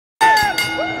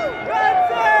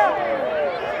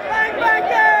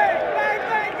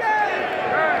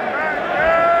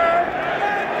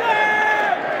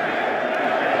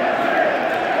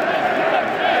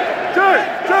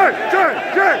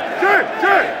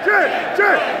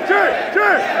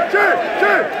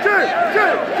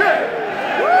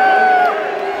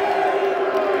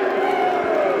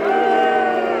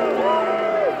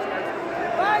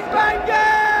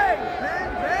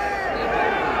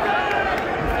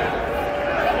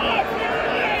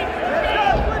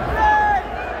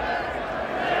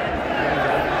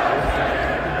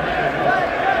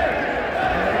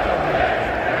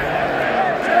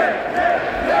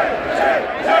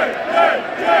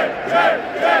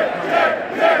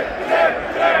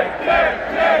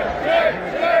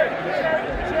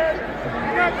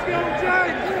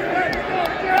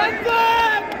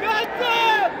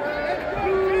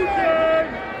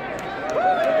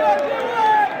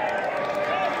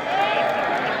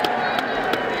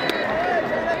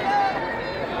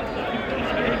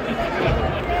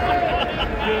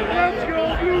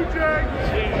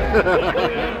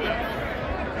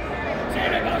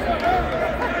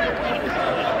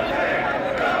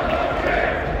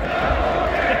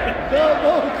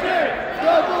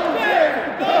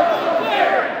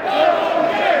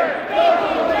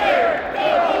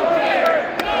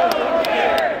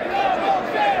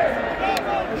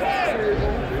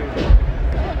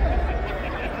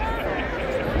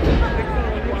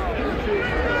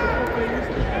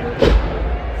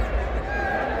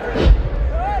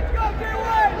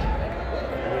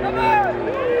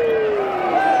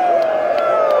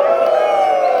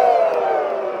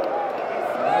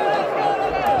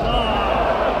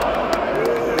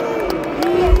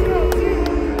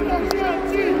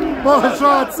Pas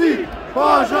gentil,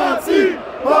 pas gentil,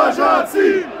 pas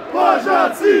gentil, pas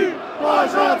gentil, pas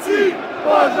gentil,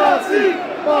 pas gentil,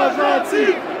 pas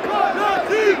gentil, pas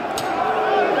gentil.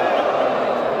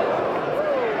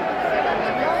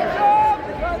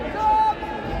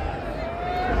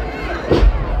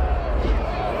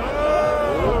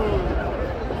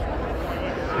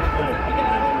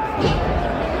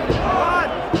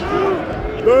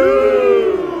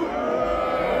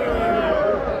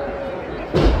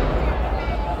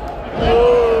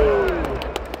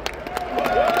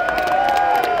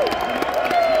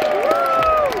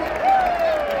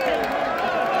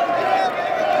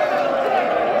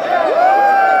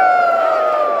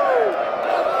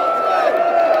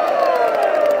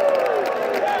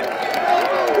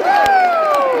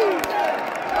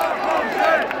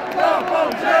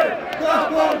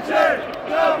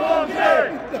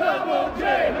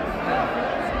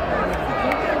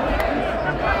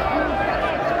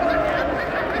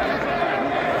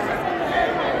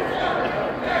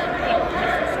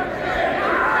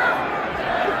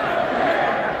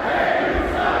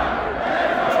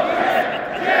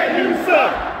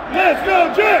 Let's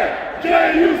go, Jay!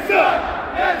 Jay, you suck!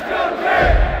 Let's go, Jay!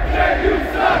 Jay, you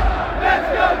suck! Let's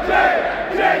go, Jay!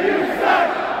 Jay, you suck!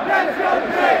 Let's go, Jay! Jay, you suck! Let's go,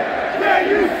 Jay! Jay,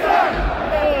 you suck! Let's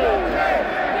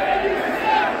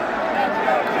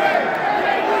go, Jay! Jay,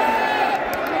 you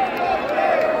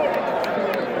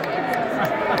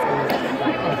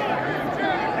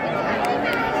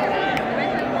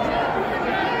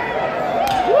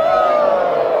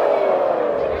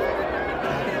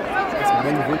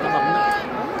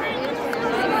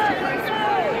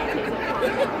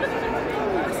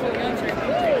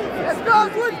Let's go,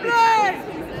 good play!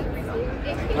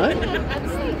 Hein?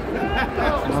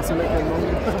 Non, c'est là que le monde.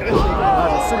 Ah,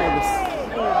 c'est mais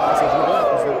ça joue là.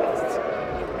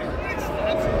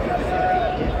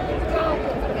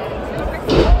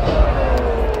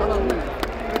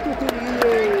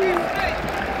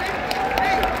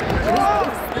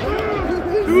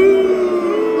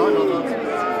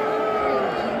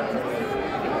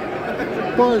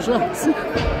 Pas gentil.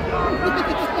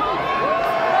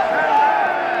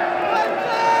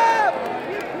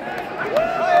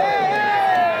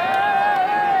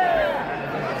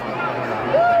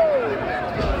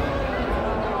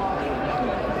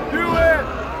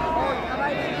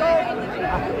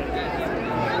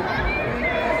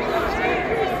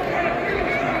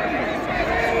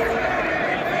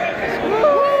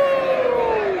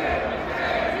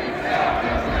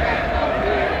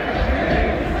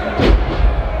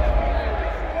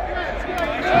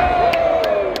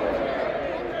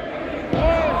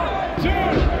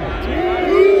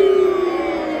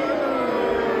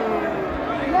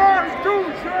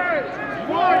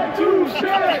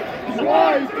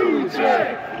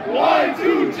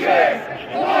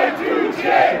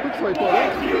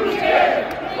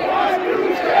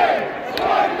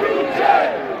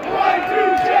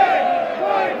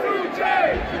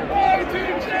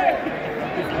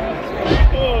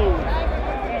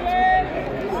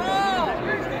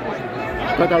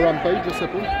 Peut-être un Rampage, je sais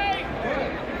pas.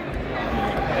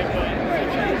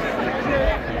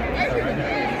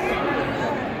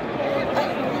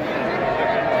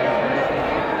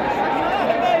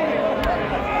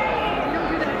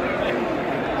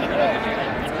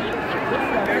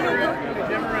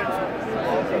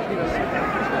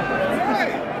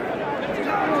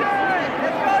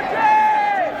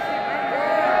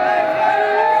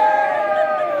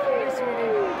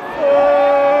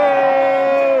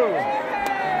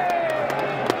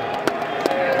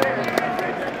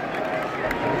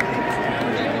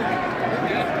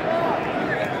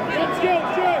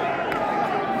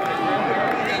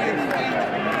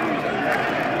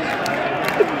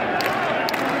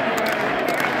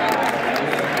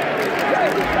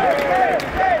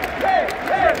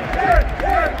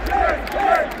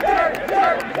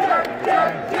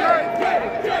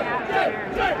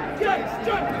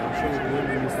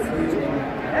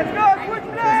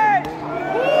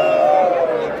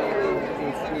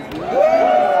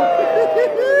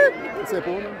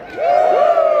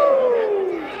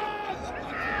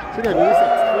 sais qu'elle a eu sa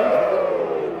petite fille.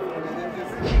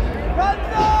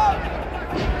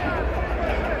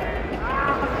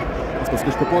 C'est parce que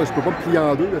je peux pas me plier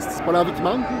en deux. C'est pas l'envie qui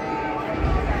manque.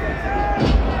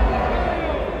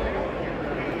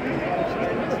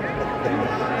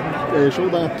 Elle est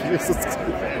chaude dans le crise, ça.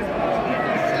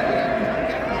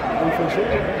 Elle fait chaud.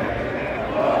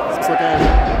 C'est pour ça qu'elle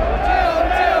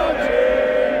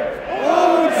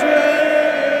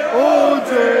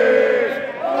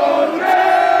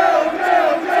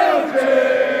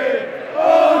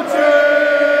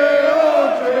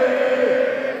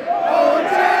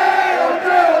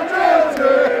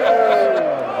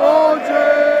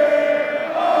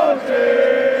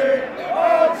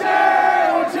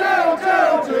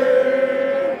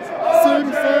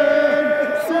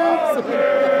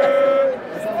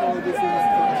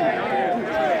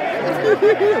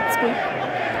un petit peu.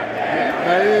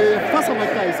 Ben, face à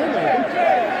Mike Tyson, un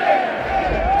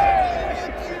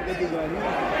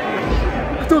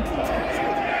peu. Tout.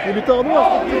 Les lutteurs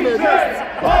noirs, c'est tout le temps.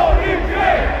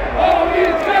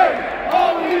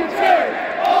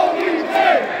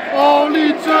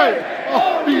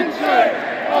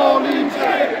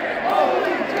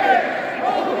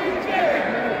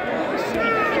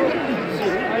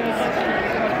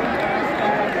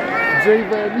 Jay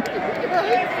Vanny.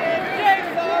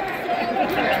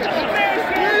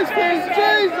 This is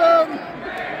Jason!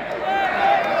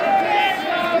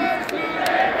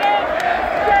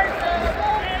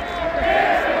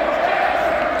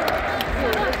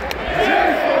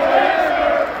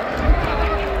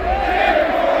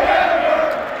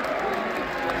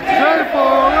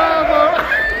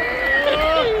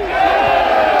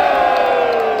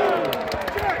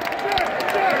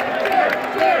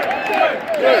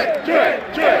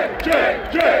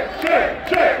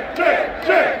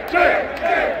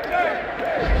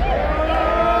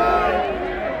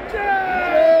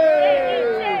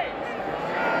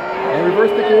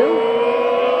 Reverse the kill.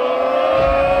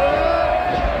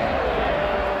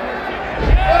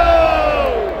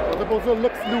 On appelle ça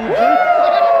Lex Luger.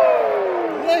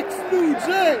 Lex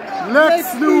Luger! Lex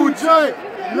Luger!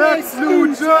 Lex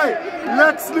Luger!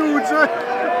 Lex Luger!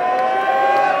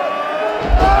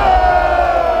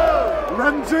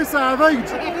 Ranger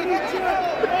Savage!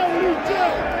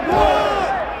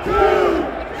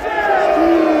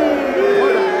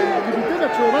 L'éviter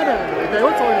notre showman, les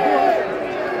gars sont les deux.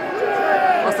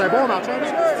 Ah, c'est bon dans le chat.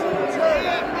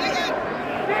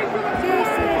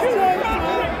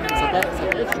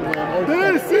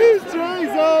 This is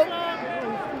Jason!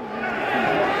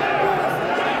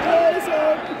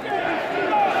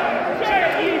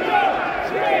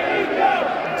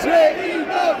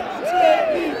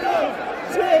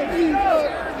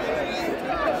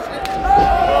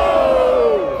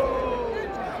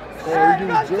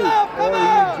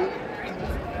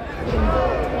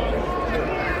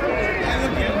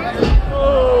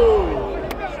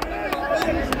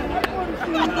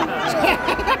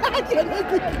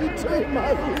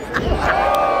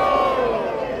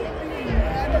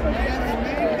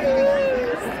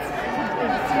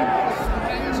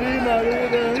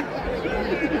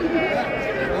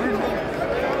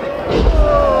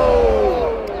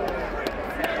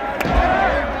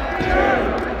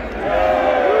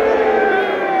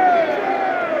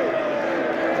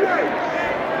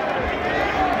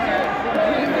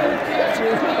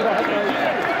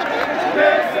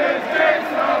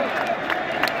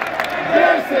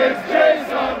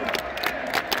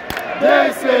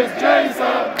 This is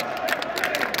Jason!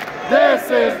 This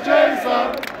is Jason!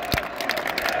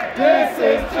 This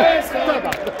is Jason!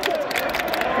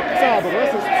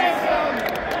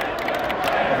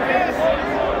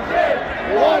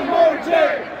 One more J!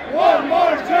 One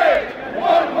more J!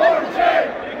 One more J!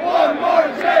 One more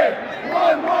J!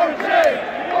 One more J!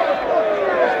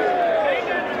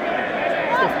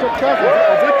 On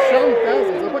dirait qu'il chante, on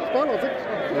dirait pas qu'il parle, on dirait qu'il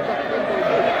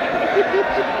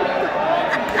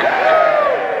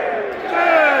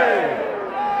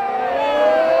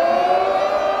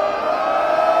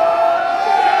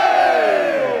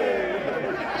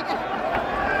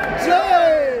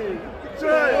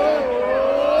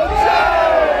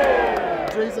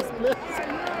Jesus bless.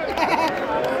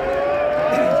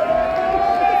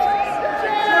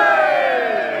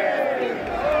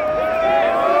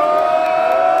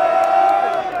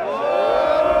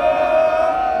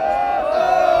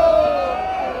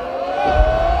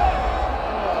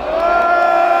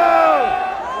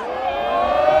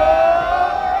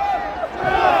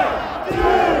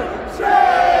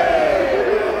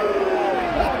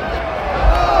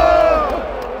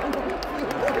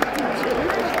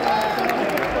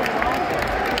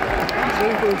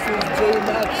 Versus J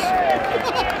match.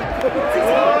 J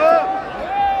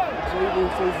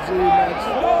versus J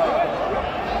match.